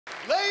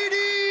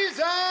Ladies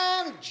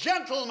and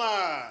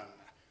gentlemen,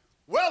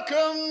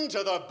 welcome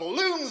to the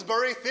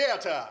Bloomsbury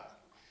Theatre.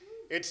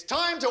 It's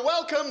time to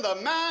welcome the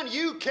man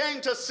you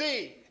came to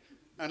see,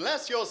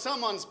 unless you're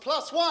someone's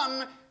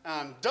 +1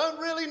 and don't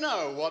really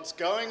know what's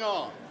going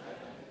on.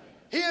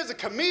 He is a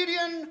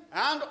comedian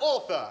and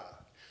author.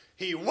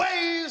 He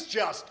weighs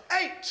just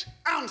 8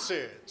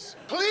 ounces.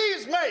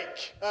 Please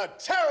make a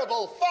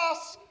terrible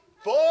fuss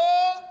for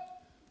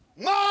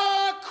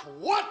Mark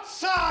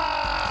Watson!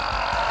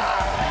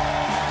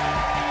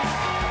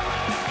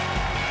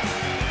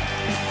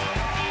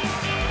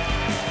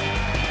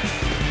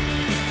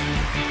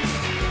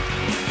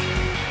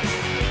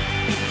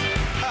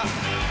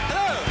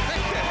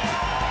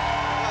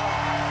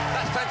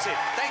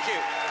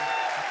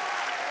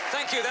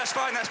 Thank you, that's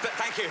fine,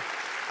 thank you.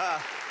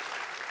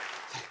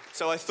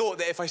 So I thought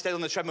that if I stayed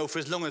on the treadmill for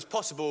as long as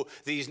possible,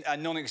 these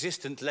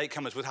non-existent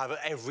latecomers would have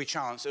every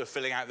chance of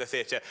filling out the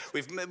theatre.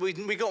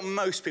 We got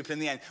most people in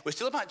the end. We're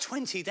still about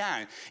 20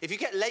 down. If you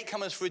get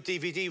latecomers for a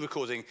DVD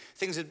recording,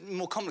 things are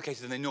more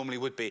complicated than they normally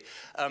would be.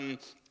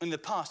 In the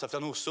past, I've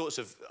done all sorts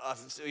of...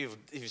 You've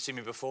seen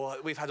me before.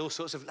 We've had all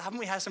sorts of... Haven't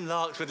we had some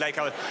larks with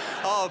latecomers?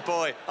 Oh,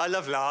 boy, I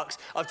love larks.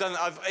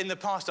 In the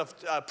past,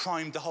 I've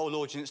primed the whole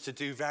audience to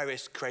do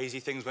various crazy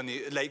things when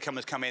the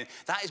latecomers come in.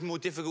 That is more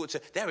difficult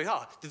to... There we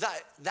are.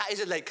 That is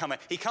a latecomer.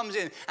 He comes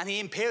in and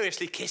he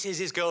imperiously kisses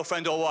his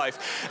girlfriend or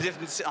wife.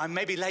 I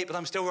may be late, but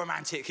I'm still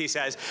romantic, he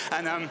says.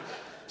 And...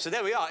 So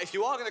there we are. If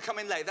you are going to come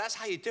in late, that's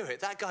how you do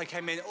it. That guy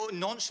came in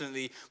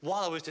nonchalantly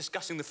while I was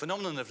discussing the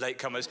phenomenon of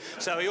latecomers,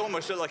 so he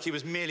almost looked like he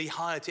was merely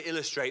hired to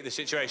illustrate the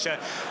situation.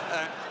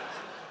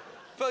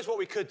 Suppose what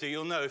we could do,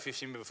 you'll know if you've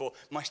seen me before,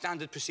 my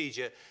standard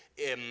procedure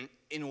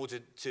in order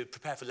to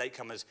prepare for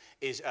latecomers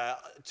is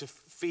to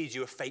feed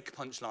you a fake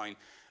punchline,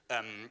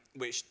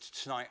 which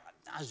tonight,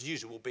 as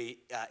usual, will be,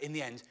 in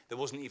the end, there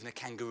wasn't even a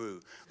kangaroo,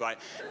 right?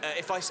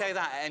 If I say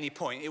that at any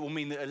point, it will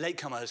mean that a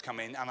latecomer has come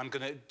in and I'm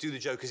going to do the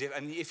joke as if...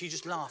 And if you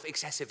just laugh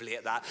excessively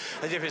at that,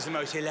 as if it's the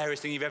most hilarious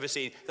thing you've ever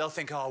seen, they'll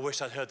think, oh, I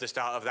wish I'd heard the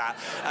start of that.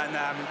 And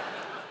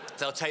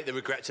they'll take the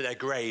regret to their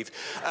grave.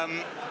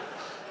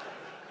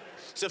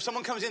 So if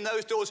someone comes in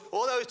those doors,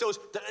 or those doors,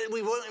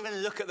 we won't even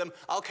look at them.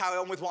 I'll carry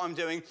on with what I'm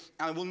doing,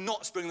 and I will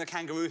not spring the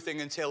kangaroo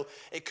thing until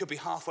it could be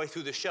halfway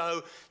through the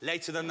show.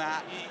 Later than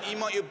that, you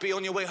might be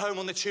on your way home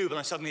on the tube and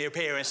I suddenly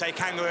appear and say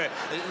kangaroo.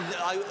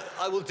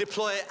 I will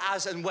deploy it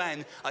as and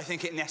when I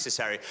think it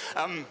necessary.